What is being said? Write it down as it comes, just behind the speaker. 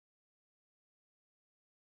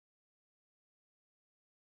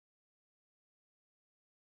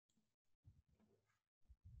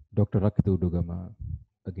Dr. Rakitu Dugama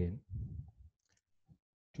again.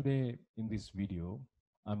 Today in this video,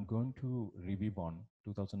 I'm going to review on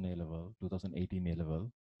 2000 A level, 2018 A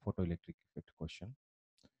level photoelectric effect question.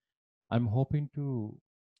 I'm hoping to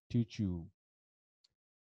teach you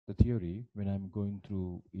the theory when I'm going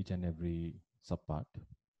through each and every subpart,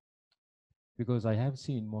 because I have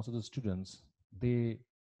seen most of the students, they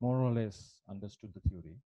more or less understood the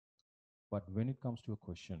theory, but when it comes to a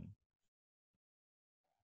question,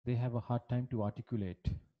 they have a hard time to articulate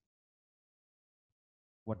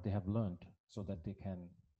what they have learned so that they can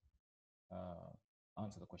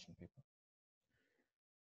answer the question paper.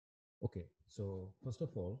 Okay, so first of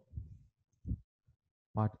all,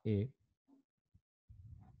 part A,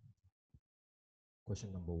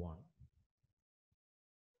 question number 1.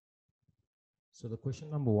 So the question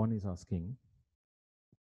number 1 is asking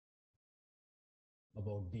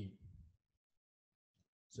about D.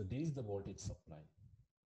 So D is the voltage supply,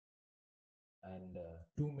 and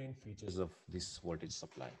two main features of this voltage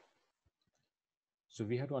supply. So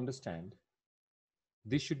we have to understand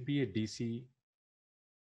this should be a DC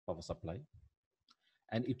power supply,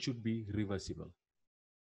 and it should be reversible.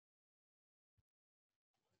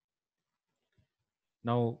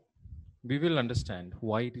 Now we will understand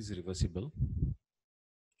why it is reversible.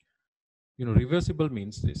 Reversible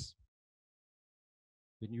means this.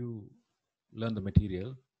 When you learn the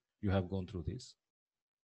material, you have gone through this.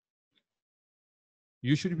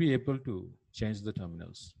 You should be able to change the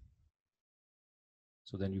terminals.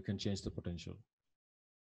 So then you can change the potential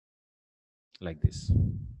like this.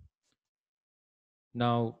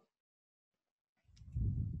 Now,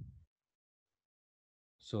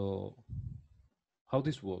 so how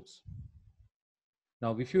this works?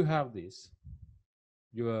 Now, if you have this,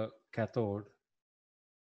 your cathode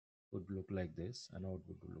would look like this, anode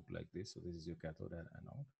would look like this. So this is your cathode and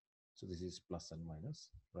anode. So this is plus and minus,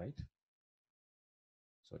 right?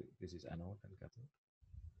 Sorry, this is anode and cathode.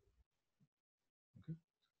 Okay.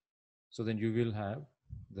 So then you will have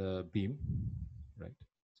the beam, right?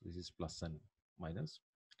 So this is plus and minus.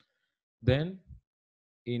 Then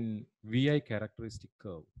in VI characteristic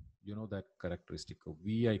curve, you know that characteristic curve,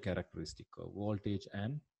 VI characteristic curve, voltage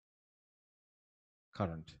and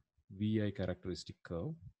current, VI characteristic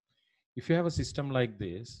curve. If you have a system like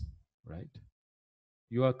this, right,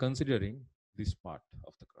 you are considering this part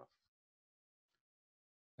of the graph.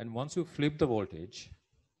 And once you flip the voltage,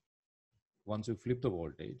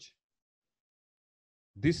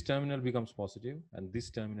 this terminal becomes positive and this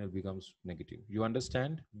terminal becomes negative. You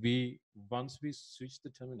understand? Once we switch the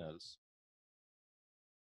terminals,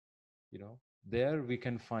 there we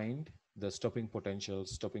can find the stopping potential,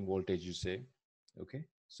 stopping voltage, you say. Okay,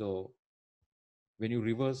 so when you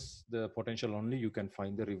reverse the potential only, you can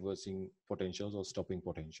find the reversing potentials or stopping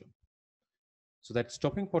potential. So that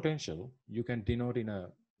stopping potential you can denote in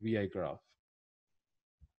a VI graph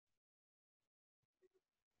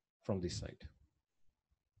from this side.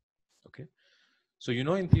 Okay, so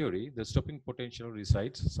in theory the stopping potential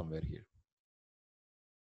resides somewhere here.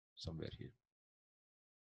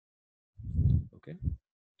 Okay,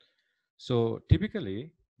 so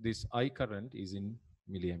typically this I current is in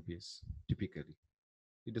milliamperes. Typically,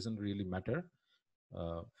 it doesn't really matter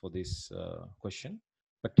for this question,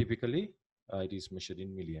 but typically it is measured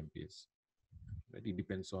in milliamperes. Right? It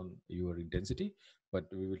depends on your intensity,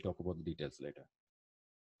 but we will talk about the details later.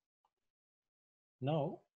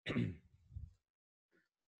 Now,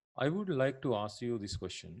 I would like to ask you this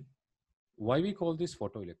question: why we call this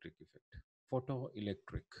photoelectric effect?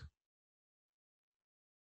 Photoelectric.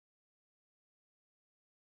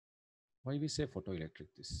 Why we say photoelectric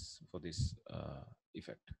for this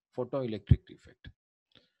effect? Photoelectric effect.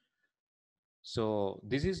 So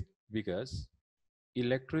this is because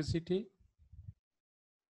electricity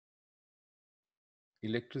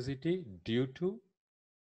due to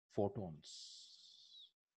photons.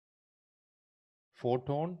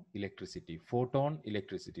 Photon electricity.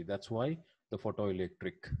 That's why the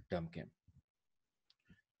photoelectric term came.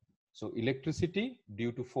 So electricity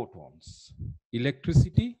due to photons.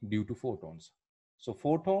 So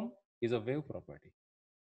photon is a wave property.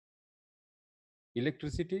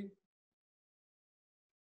 Electricity,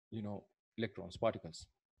 electrons, particles.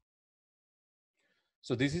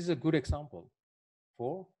 So this is a good example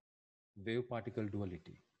for wave particle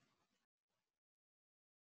duality.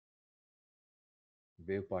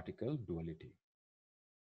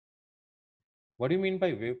 What do you mean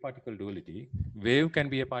by wave particle duality? Wave can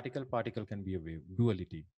be a particle, particle can be a wave.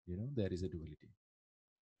 Duality, there is a duality.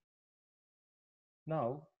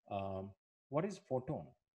 Now, what is photon?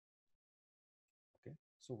 Okay,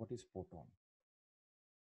 so what is photon?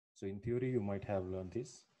 So in theory, you might have learned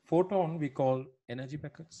this. Photon we call energy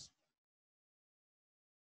packets.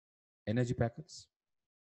 Energy packets.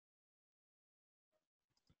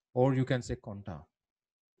 Or you can say quanta.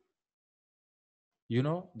 You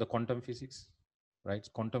know the quantum physics, right?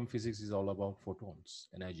 Quantum physics is all about photons,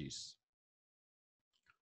 energies.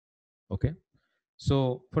 Okay.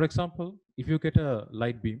 So, for example, if you get a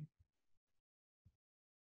light beam,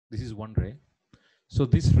 this is one ray. So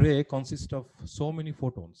this ray consists of so many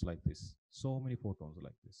photons like this, so many photons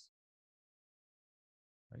like this,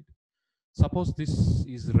 right? Suppose this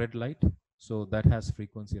is red light, so that has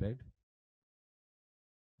frequency, right?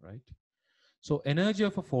 So energy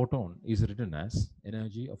of a photon is written as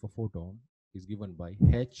energy of a photon is given by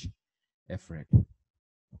h f red.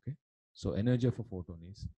 Okay. So energy of a photon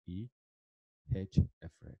is E h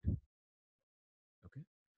f red. Okay.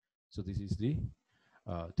 So this is the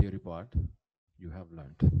theory part you have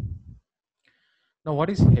learned. Now what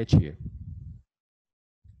is h here?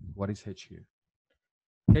 What is h here?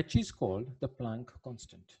 H is called the Planck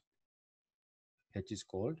constant. H is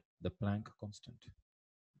called the Planck constant.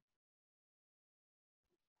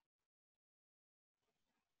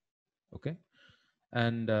 Okay.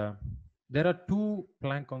 And there are two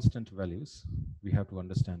Planck constant values. We have to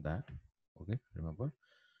understand that. Okay. Remember,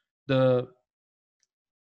 the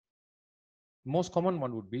most common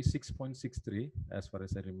one would be 6.63 as far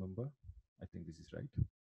as I remember. I think this is right.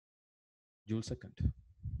 Joule second.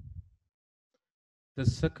 The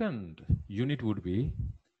second unit would be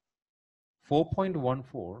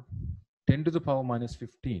 4.14 10 to the power minus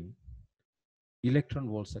 15 electron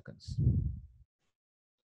volt seconds.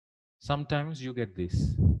 Sometimes you get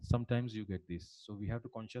this, sometimes you get this. So we have to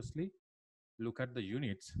consciously look at the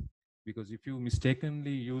units, because if you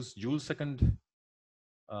mistakenly use joule second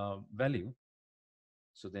value,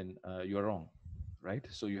 so then you are wrong, right?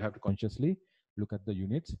 So you have to consciously look at the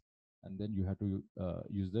units, and then you have to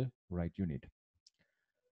use the right unit.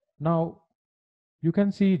 Now you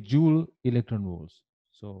can see joule electron volts.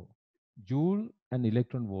 So joule and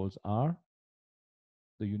electron volts are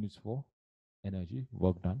the units for energy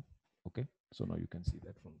work done. Okay, so now you can see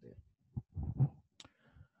that from there.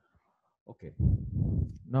 Okay,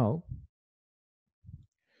 now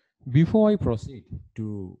before I proceed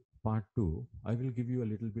to part 2, I will give you a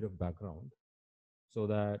little bit of background so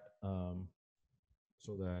that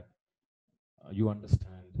you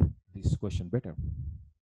understand this question better.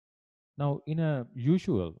 Now, in a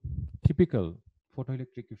usual, typical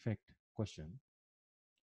photoelectric effect question,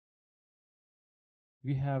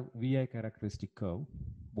 we have VI characteristic curve,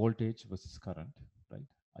 voltage versus current, right?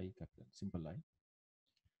 I capital, simple I.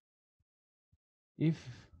 If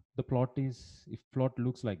if plot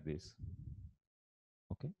looks like this,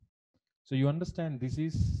 okay? So you understand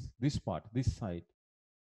this part, this side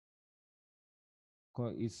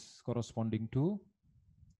is corresponding to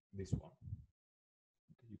this one.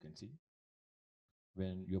 Okay, you can see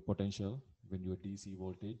when your potential, when your DC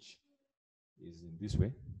voltage is in this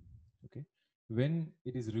way, okay? When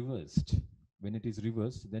it is reversed,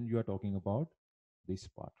 then you are talking about this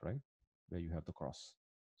part, right? Where you have the cross,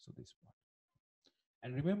 so this part.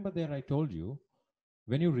 And remember there I told you,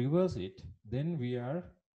 when you reverse it, then we are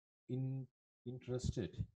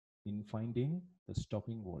interested in finding the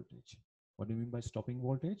stopping voltage. What do you mean by stopping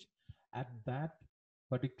voltage? At that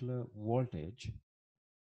particular voltage,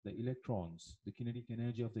 the electrons, the kinetic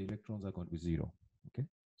energy of the electrons are going to be 0. Okay,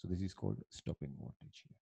 so this is called stopping voltage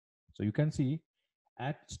here. So you can see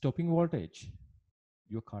at stopping voltage,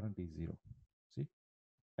 your current is 0. See,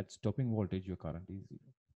 at stopping voltage, your current is 0.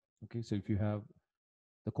 Okay, so if you have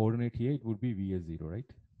the coordinate here, it would be Vs 0, right?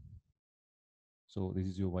 So this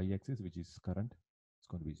is your y-axis, which is current. It's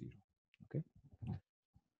going to be 0. Okay.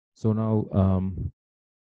 So now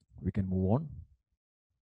we can move on.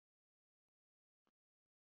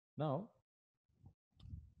 Now,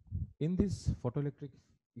 in this photoelectric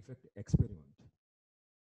effect experiment,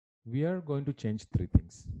 we are going to change 3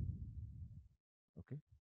 things. Okay.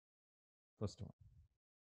 First one,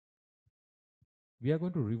 we are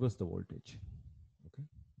going to reverse the voltage. Okay.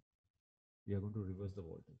 We are going to reverse the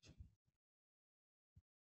voltage.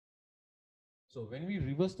 So when we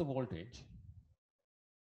reverse the voltage,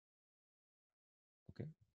 okay,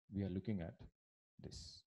 we are looking at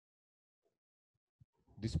this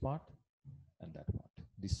part and that part,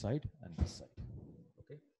 this side and this side.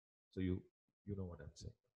 Okay, so you know what I'm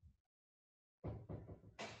saying.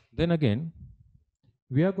 Then again,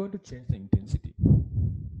 we are going to change the intensity.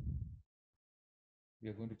 We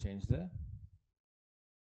are going to change the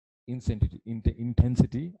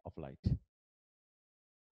intensity of light.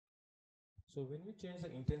 So when we change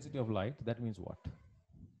the intensity of light, that means what?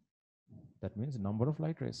 That means number of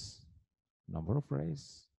light rays. Number of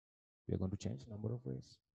rays We are going to change number of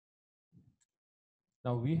rays.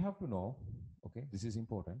 Now we have to know, okay, this is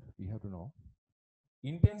important. We have to know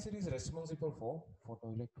intensity is responsible for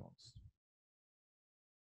photoelectrons.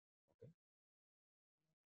 Okay.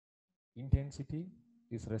 Intensity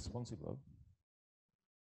is responsible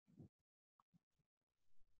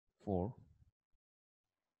for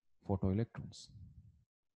photoelectrons.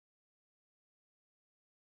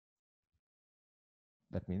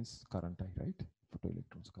 That means current I, right?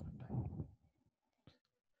 Photoelectrons current I.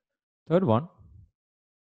 Third one,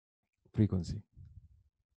 frequency.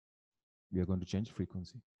 We are going to change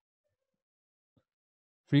frequency.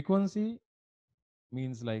 Frequency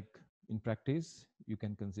means, like, in practice, you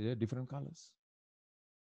can consider different colors.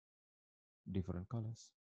 Different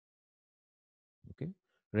colors. Okay.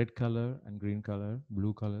 Red color and green color,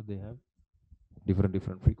 blue color, they have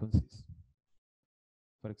different frequencies.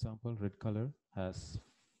 For example, red color has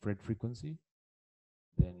red frequency,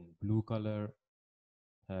 then blue color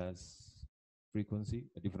has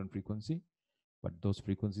frequency, a different frequency, but those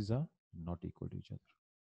frequencies are not equal to each other.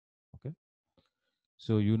 Okay.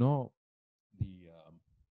 So you know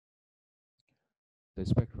the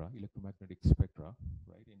spectra, electromagnetic spectra,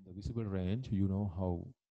 right? In the visible range, you know how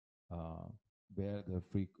where the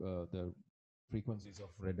frequencies of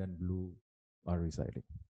red and blue are residing.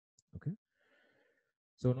 Okay.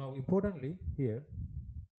 So now, importantly, here,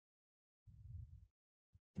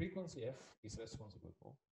 frequency F is responsible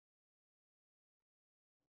for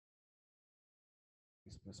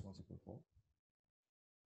stopping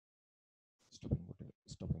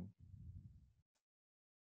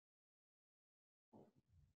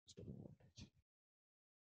voltage.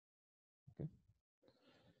 Okay.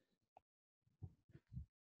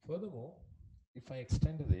 Furthermore, if I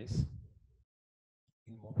extend this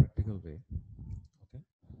in more practical way, okay.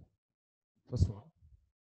 First one.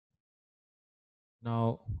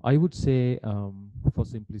 Now, I would say, for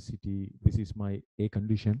simplicity, this is my A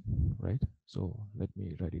condition, right? So let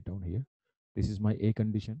me write it down here. This is my A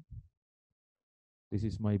condition. This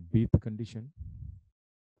is my Bth condition.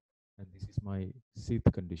 And this is my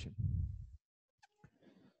Cth condition.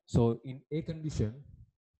 So in A condition,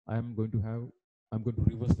 I'm going to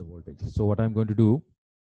reverse the voltage. So what I'm going to do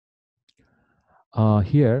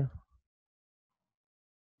here,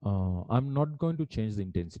 I'm not going to change the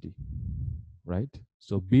intensity, right?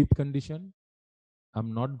 So Bth condition,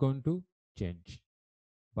 I'm not going to change,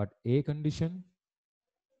 but A condition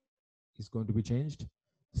is going to be changed.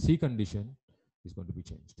 C condition is going to be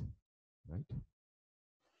changed, right?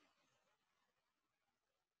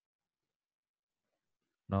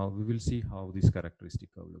 Now we will see how this characteristic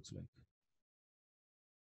curve looks like.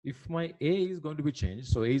 If my A is going to be changed,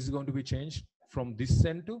 so A is going to be changed from this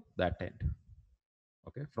end to that end.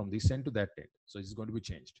 Okay, from this end to that end. So it's going to be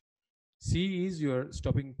changed. C is your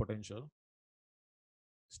stopping potential.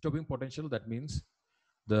 Stopping potential, that means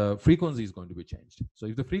the frequency is going to be changed. So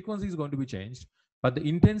if the frequency is going to be changed, but the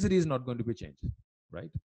intensity is not going to be changed,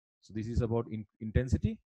 right? So this is about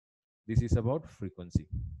intensity. This is about frequency.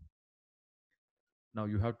 Now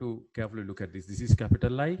you have to carefully look at this. This is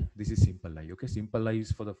capital I. This is simple I. Okay, simple I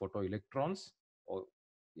is for the photoelectrons, or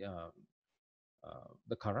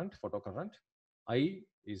the current, photocurrent. I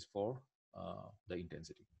is for the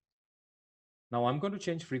intensity. Now I'm going to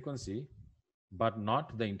change frequency, but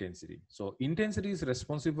not the intensity. So intensity is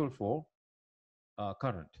responsible for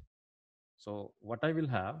current. So what I will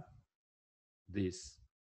have this,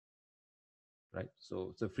 right?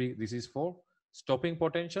 So this is for stopping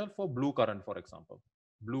potential for blue current, for example,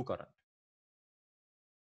 blue current.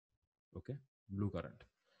 Okay, blue current.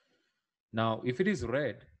 Now, if it is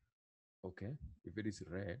red, okay, if it is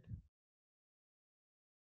red,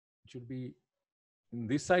 it should be in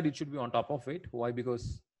this side, it should be on top of it. Why?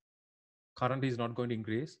 Because current is not going to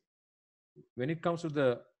increase. When it comes to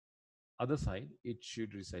the other side, it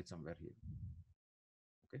should reside somewhere here.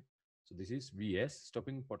 Okay, so this is Vs,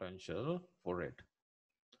 stopping potential for red.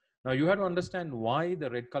 Now you have to understand why the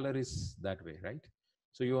red color is that way, right?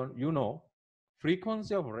 So you know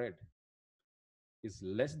frequency of red is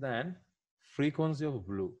less than frequency of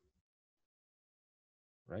blue,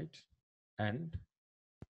 right? And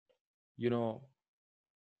you know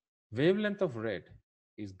wavelength of red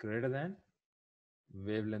is greater than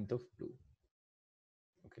wavelength of blue.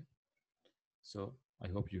 Okay, so I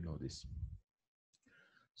hope you know this.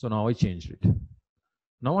 So now I changed it.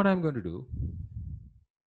 Now what I'm going to do,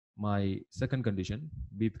 my second condition,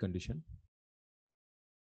 Bth condition.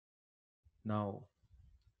 Now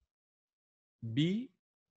B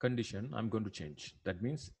condition I'm going to change. That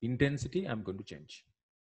means intensity I'm going to change.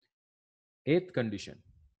 Eighth condition,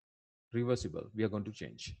 reversible, we are going to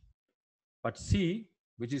change. But C,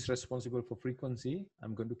 which is responsible for frequency,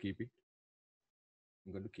 I'm going to keep it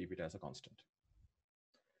as a constant.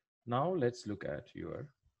 Now let's look at your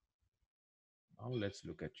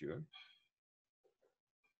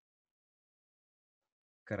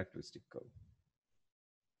characteristic curve.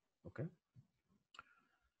 Okay.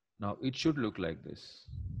 Now it should look like this.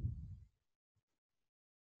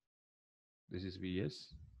 This is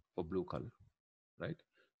Vs for blue color, right?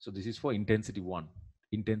 So this is for intensity 1.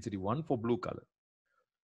 Intensity 1 for blue color.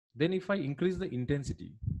 Then if I increase the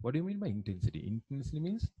intensity, what do you mean by intensity? Intensity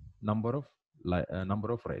means number of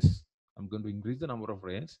rays. I'm going to increase the number of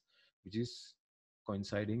rays, which is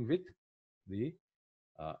coinciding with the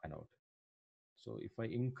anode. So if I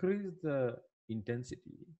increase the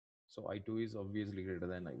intensity, so I2 is obviously greater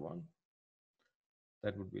than I1.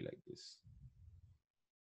 That would be like this.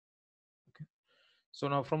 Okay. So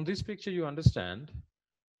now from this picture, you understand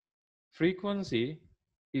frequency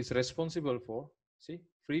is responsible for,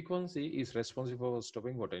 frequency is responsible for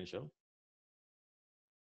stopping potential.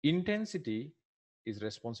 Intensity is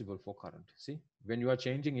responsible for current. See, when you are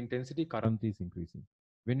changing intensity, current is increasing.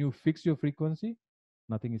 When you fix your frequency,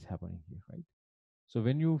 nothing is happening here, right? So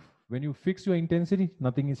when you fix your intensity,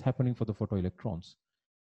 nothing is happening for the photoelectrons.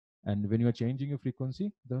 And when you are changing your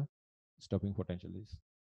frequency, the stopping potential is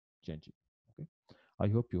changing. Okay, I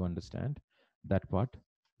hope you understand that part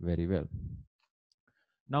very well.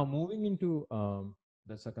 Now moving into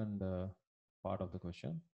the second part of the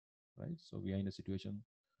question, right? So we are in a situation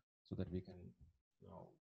so that we can now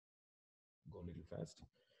go a little fast.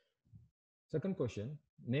 Second question,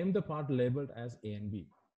 name the part labeled as A and B.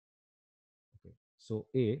 Okay, so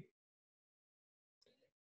A,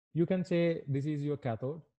 you can say this is your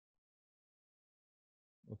cathode.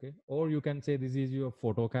 Okay, or you can say this is your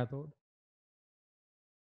photocathode.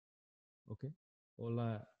 Okay, all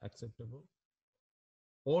are acceptable.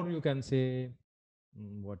 Or you can say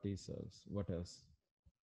what else?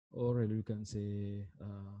 Or you can say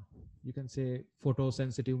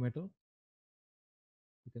photosensitive metal.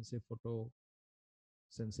 You can say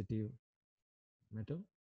photosensitive metal.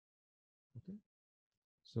 Okay,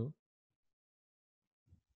 so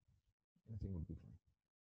I think would be fine.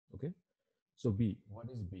 Okay, so B, what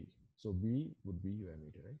is B? So B would be your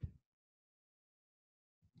emitter, right?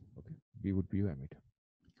 Okay, B would be your emitter.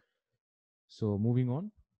 So moving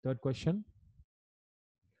on, third question.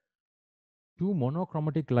 Two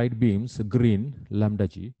monochromatic light beams, green, lambda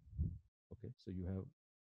G. Okay, so you have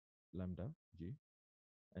lambda G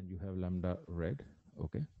and you have lambda red.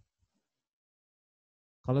 Okay,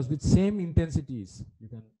 colors with same intensities. You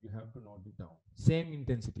have to note it down. Same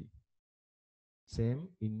intensity.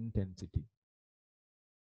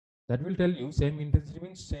 That will tell you same intensity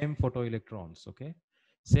means same photoelectrons. Okay,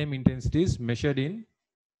 same intensities measured in.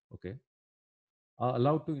 Okay, are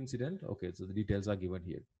allowed to incident. Okay, so the details are given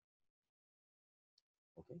here.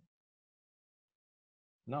 Okay,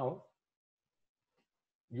 now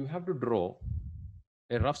you have to draw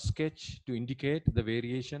a rough sketch to indicate the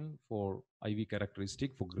variation for IV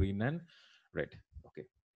characteristic for green and red. Okay,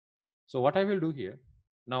 so what I will do here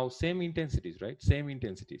now, same intensities, right? Same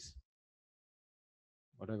intensities.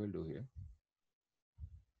 What I will do here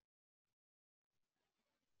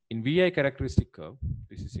in VI characteristic curve,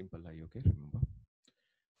 this is simple I. Okay, remember.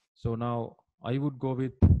 So now I would go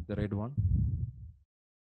with the red one.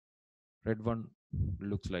 Red one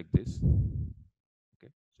looks like this.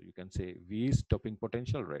 Okay, so you can say V is stopping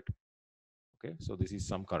potential red. Okay, so this is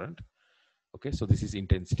some current. Okay, so this is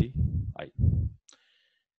intensity I.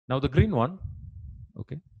 Now the green one.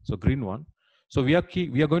 Okay, so green one. So we are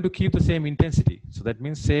going to keep the same intensity. So that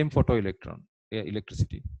means same photoelectron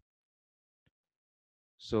electricity.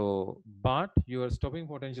 So, but your stopping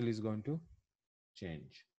potential is going to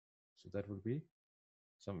change. So that would be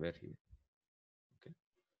somewhere here. Okay,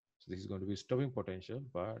 so this is going to be stopping potential,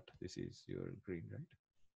 but this is your green, right?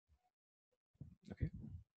 Okay,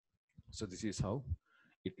 so this is how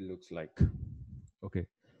it looks like. Okay,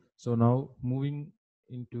 so now moving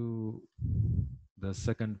into the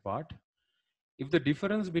second part. If the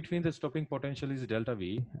difference between the stopping potential is delta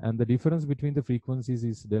V and the difference between the frequencies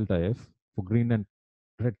is delta F for green and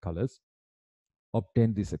red colors,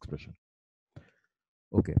 obtain this expression.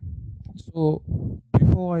 Okay, so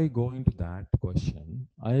before I go into that question,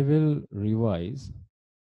 I will revise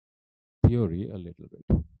theory a little bit.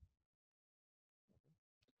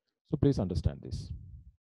 So please understand this.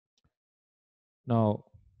 Now,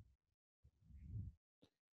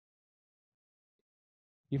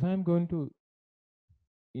 if I am going to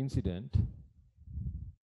incident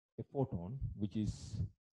a photon, which is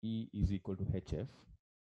E is equal to hf,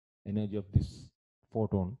 energy of this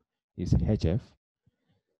photon is hf,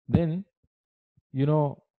 then you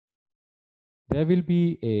know, there will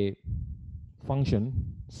be a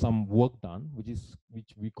function, some work done,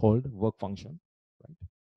 which we called work function, right?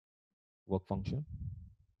 Work function.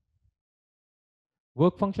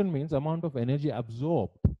 Work function means amount of energy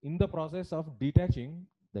absorbed in the process of detaching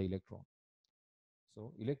the electron.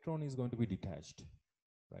 So electron is going to be detached,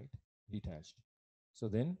 right? Detached. So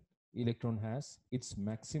then electron has its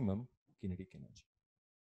maximum kinetic energy.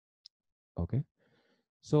 Okay.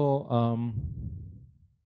 So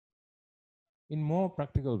in more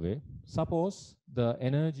practical way, suppose the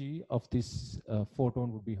energy of this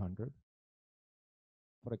photon would be 100,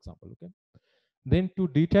 for example. Okay. Then to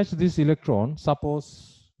detach this electron,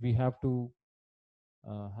 suppose we have to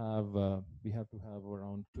have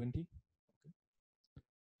around 20.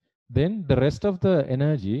 Then the rest of the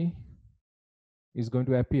energy is going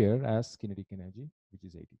to appear as kinetic energy, which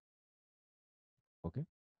is 80. Okay.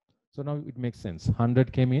 So now it makes sense.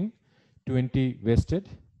 100 came in, 20 wasted,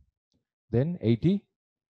 then 80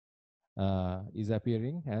 is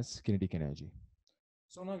appearing as kinetic energy.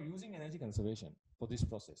 So now using energy conservation for this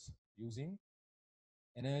process, using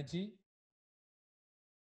energy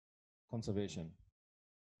conservation,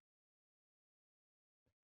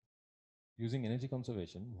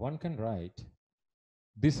 one can write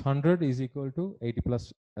this 100 is equal to 80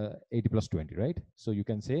 plus 20, right? So you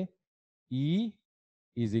can say E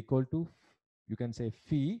is equal to, you can say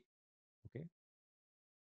phi, okay,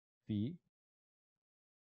 phi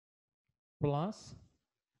plus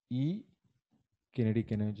E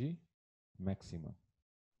kinetic energy maximum.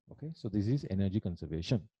 Okay, so this is energy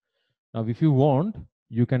conservation. Now, if you want,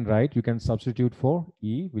 you can write, you can substitute for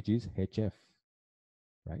E, which is HF,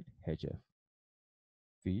 right? HF,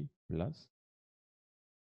 phi plus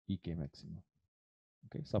EK maximum.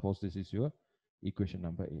 Okay, suppose this is your equation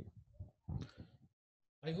number A.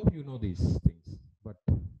 I hope you know these things, but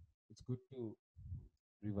it's good to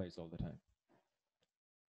revise all the time.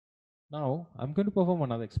 Now, I'm going to perform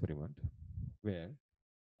another experiment where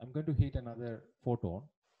I'm going to hit another photon,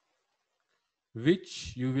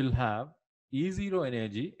 which you will have E0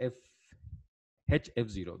 energy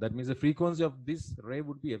HF0. That means the frequency of this ray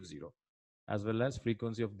would be F0, as well as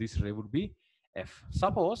frequency of this ray would be F.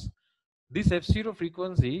 Suppose this F0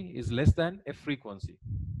 frequency is less than F frequency,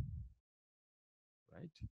 right?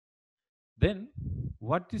 Then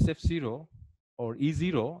what this F0 or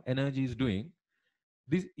E0 energy is doing,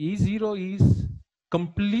 this E0 is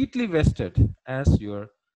completely vested as your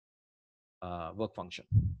work function,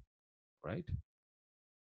 right?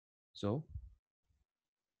 So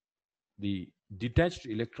the detached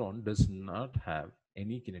electron does not have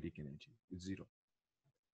any kinetic energy. It's zero.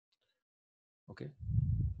 Okay.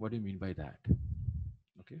 What do you mean by that?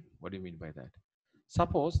 Okay. What do you mean by that?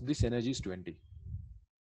 Suppose this energy is 20.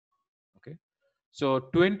 Okay. So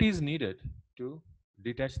 20 is needed to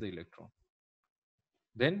detach the electron.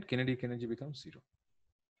 Then kinetic energy becomes zero.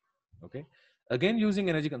 Okay. Again, using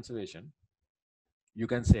energy conservation, you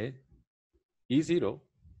can say E0,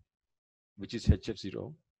 which is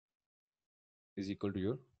HF0, is equal to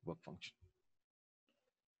your work function.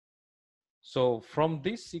 So from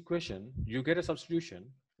this equation, you get a substitution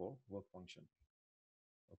for work function.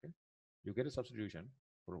 Okay. You get a substitution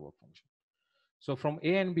for a work function. So from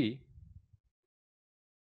A and B,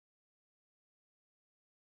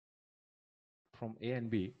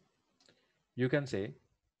 you can say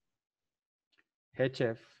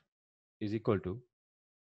HF is equal to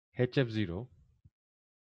HF0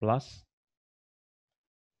 plus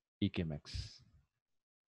EK max.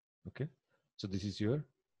 Okay. So this is your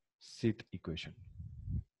seat equation.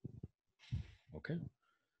 Okay.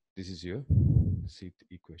 This is your seat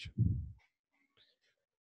equation.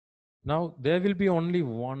 Now there will be only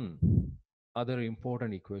one other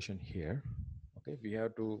important equation here. Okay. We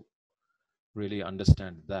have to really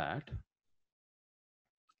understand that.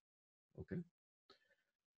 Okay.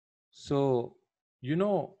 So,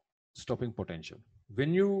 stopping potential.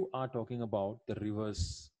 When you are talking about the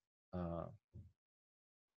reverse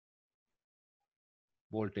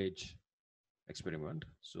voltage experiment,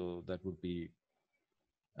 so that would be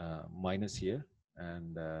minus here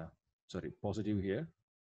and positive here.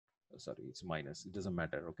 Sorry, it's minus. It doesn't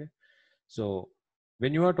matter. Okay. So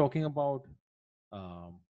when you are talking about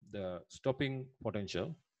the stopping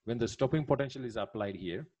potential, when the stopping potential is applied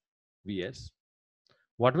here, Vs,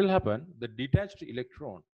 what will happen? The detached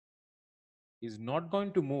electron is not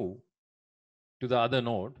going to move to the other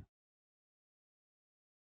node,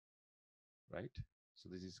 right? So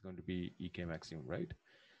this is going to be EK maximum, right?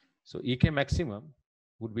 So EK maximum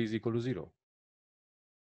would be is equal to 0,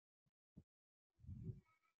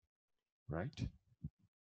 right?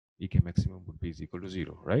 EK maximum would be is equal to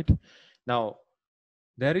 0, right? Now,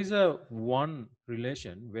 There is a one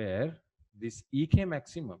relation where this ek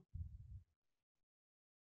maximum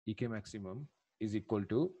is equal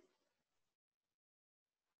to,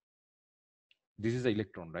 this is the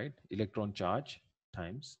electron, right? Electron charge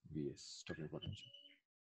times Vs, stopping potential.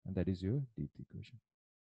 And that is your Dth equation.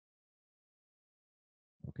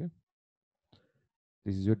 Okay.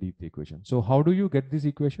 This is your Dth equation. So how do you get this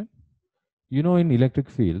equation? You know, in electric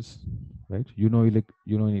fields, right? You know, in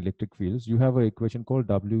electric fields, you have an equation called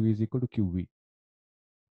W is equal to QV.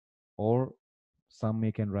 Or some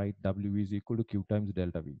may can write W is equal to Q times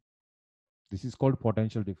delta V. This is called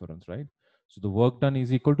potential difference, right? So the work done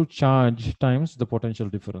is equal to charge times the potential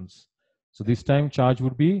difference. So this time charge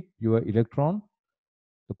would be your electron.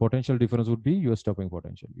 The potential difference would be your stopping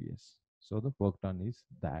potential Vs. So the work done is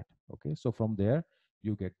that. Okay. So from there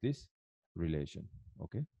you get this relation.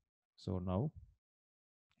 Okay. So now,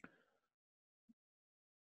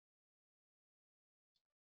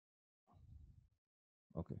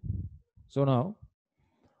 okay. So now,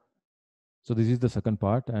 so this is the second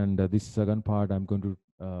part, and this second part I'm going to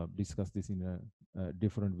discuss this in a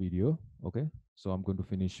different video. Okay. So I'm going to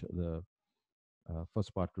finish the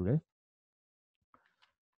first part today.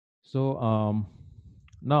 So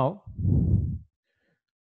now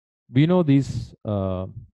we know these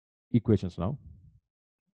equations now.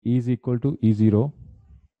 E is equal to E0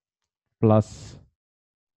 plus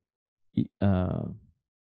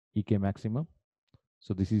Ek maximum.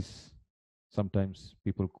 So this is sometimes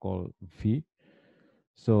people call phi.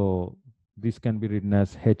 So this can be written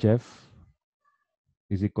as HF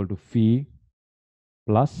is equal to phi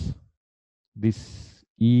plus this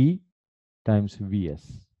E times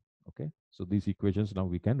Vs. Okay. So these equations now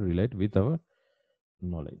we can relate with our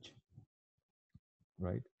knowledge.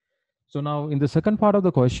 Right. So now in the second part of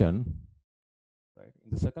the question, right,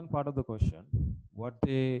 in the second part of the question, what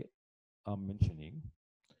they are mentioning,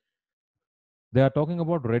 they are talking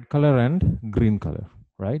about red color and green color,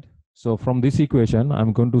 right? So from this equation,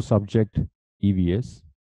 I'm going to subject EVS.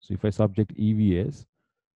 So if I subject EVS,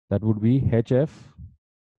 that would be HF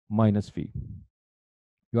minus phi.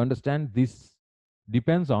 You understand this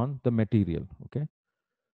depends on the material, okay?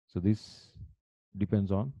 So this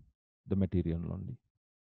depends on the material only,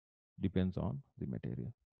 depends on the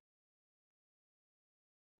material.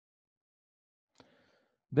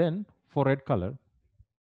 Then for red color,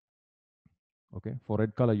 okay, for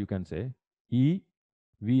red color you can say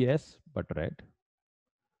EVS but red.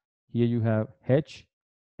 Here you have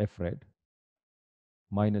HF red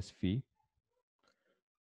minus phi.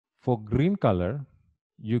 For green color,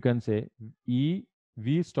 you can say E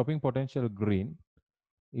V stopping potential green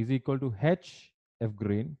is equal to H F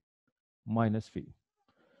green minus phi.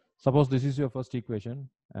 Suppose this is your first equation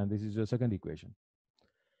and this is your second equation.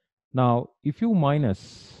 Now, if you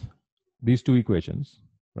minus these two equations,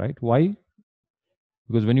 right? Why?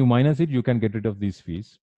 Because when you minus it, you can get rid of these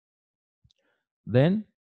phis. Then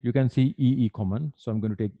you can see E common. So I'm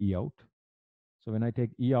going to take E out. So when I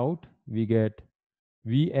take E out, we get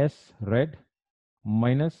Vs red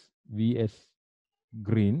minus Vs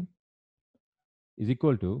green is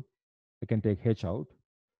equal to, I can take H out,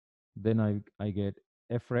 then I get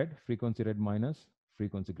F red, frequency red minus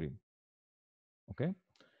frequency green. Okay.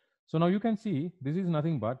 So now you can see this is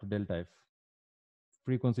nothing but delta F,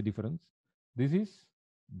 frequency difference. This is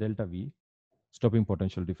delta V, stopping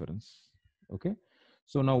potential difference. Okay.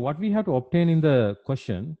 So now what we have to obtain in the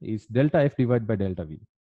question is delta F divided by delta V.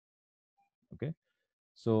 Okay.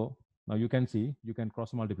 So now you can see, you can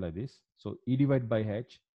cross multiply this. So E divided by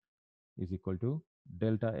H is equal to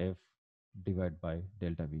delta F divided by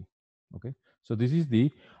delta V. Okay. So this is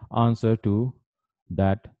the answer to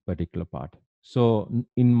that particular part. So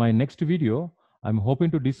in my next video, I'm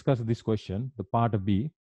hoping to discuss this question, the part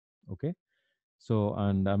B. Okay. So,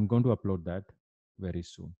 and I'm going to upload that very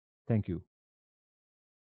soon. Thank you.